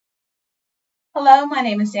Hello, my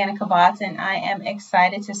name is Danica Botts, and I am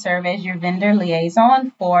excited to serve as your vendor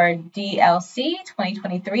liaison for DLC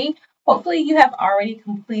 2023. Hopefully, you have already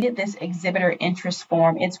completed this exhibitor interest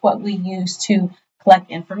form. It's what we use to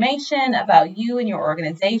collect information about you and your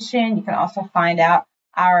organization. You can also find out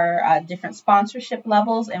our different sponsorship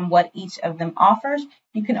levels and what each of them offers.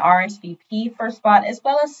 You can RSVP for a spot as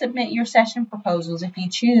well as submit your session proposals if you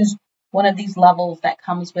choose one of these levels that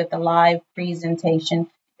comes with a live presentation.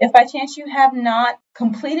 If by chance you have not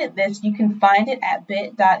completed this, you can find it at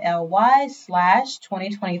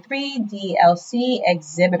bit.ly/2023 DLC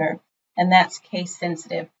Exhibitor, and that's case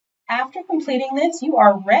sensitive. After completing this, you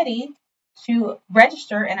are ready to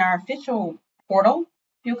register in our official portal.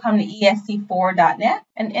 You'll come to esc4.net,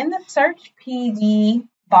 and in the search PD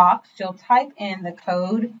box, you'll type in the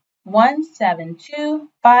code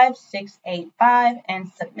 1725685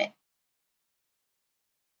 and submit.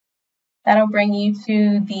 That'll bring you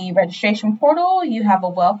to the registration portal. You have a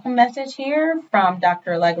welcome message here from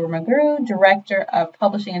Dr. Allegra McGrew, Director of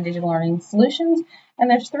Publishing and Digital Learning Solutions.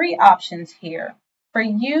 And there's three options here. For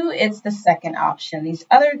you, it's the second option. These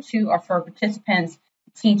other two are for participants,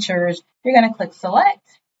 teachers. You're going to click Select,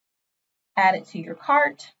 add it to your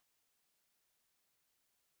cart.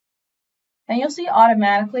 And you'll see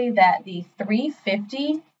automatically that the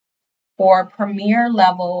 $350 for Premier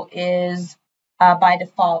level is by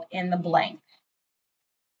default in the blank.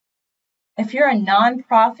 If you're a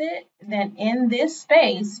nonprofit, then in this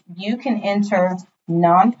space, you can enter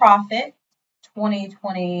nonprofit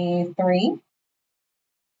 2023.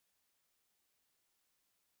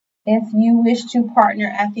 If you wish to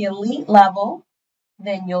partner at the elite level,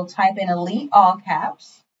 then you'll type in elite all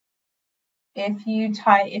caps. If you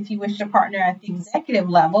wish to partner at the executive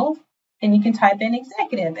level, then you can type in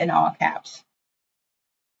executive in all caps.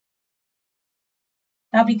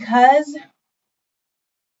 Now, because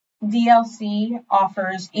DLC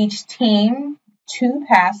offers each team 2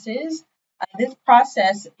 passes, this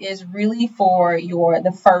process is really for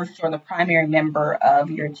the first or the primary member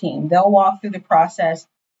of your team. They'll walk through the process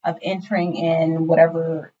of entering in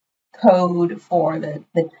whatever code for the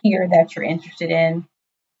tier that you're interested in.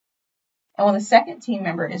 And when the second team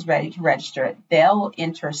member is ready to register, they'll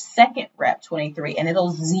enter second rep 23, and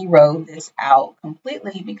it'll zero this out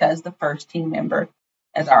completely because the first team member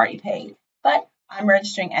has already paid. But I'm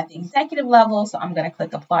registering at the executive level, so I'm going to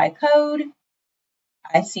click Apply Code.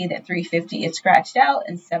 I see that 350 is scratched out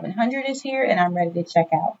and 700 is here, and I'm ready to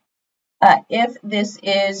check out. If this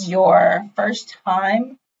is your first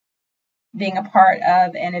time being a part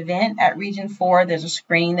of an event at Region 4, there's a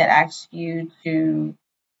screen that asks you to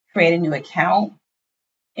create a new account.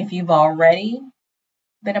 If you've already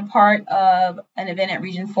been a part of an event at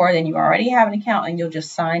Region 4, then you already have an account and you'll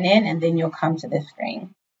just sign in and then you'll come to this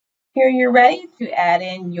screen. Here you're ready to add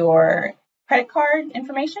in your credit card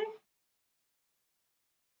information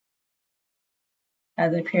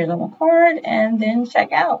as it appears on the card and then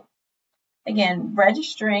check out. Again,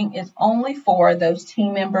 registering is only for those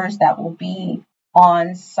team members that will be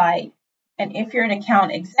on site. And if you're an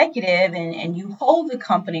account executive and you hold the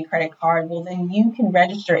company credit card, well, then you can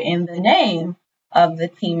register in the name of the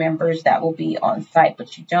team members that will be on site,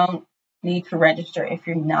 but you don't need to register if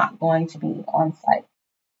you're not going to be on site.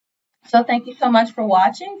 So thank you so much for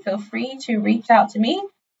watching. Feel free to reach out to me,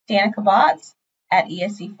 Danica Botts, at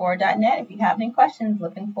esc4.net if you have any questions.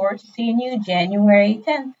 Looking forward to seeing you January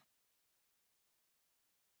 10th.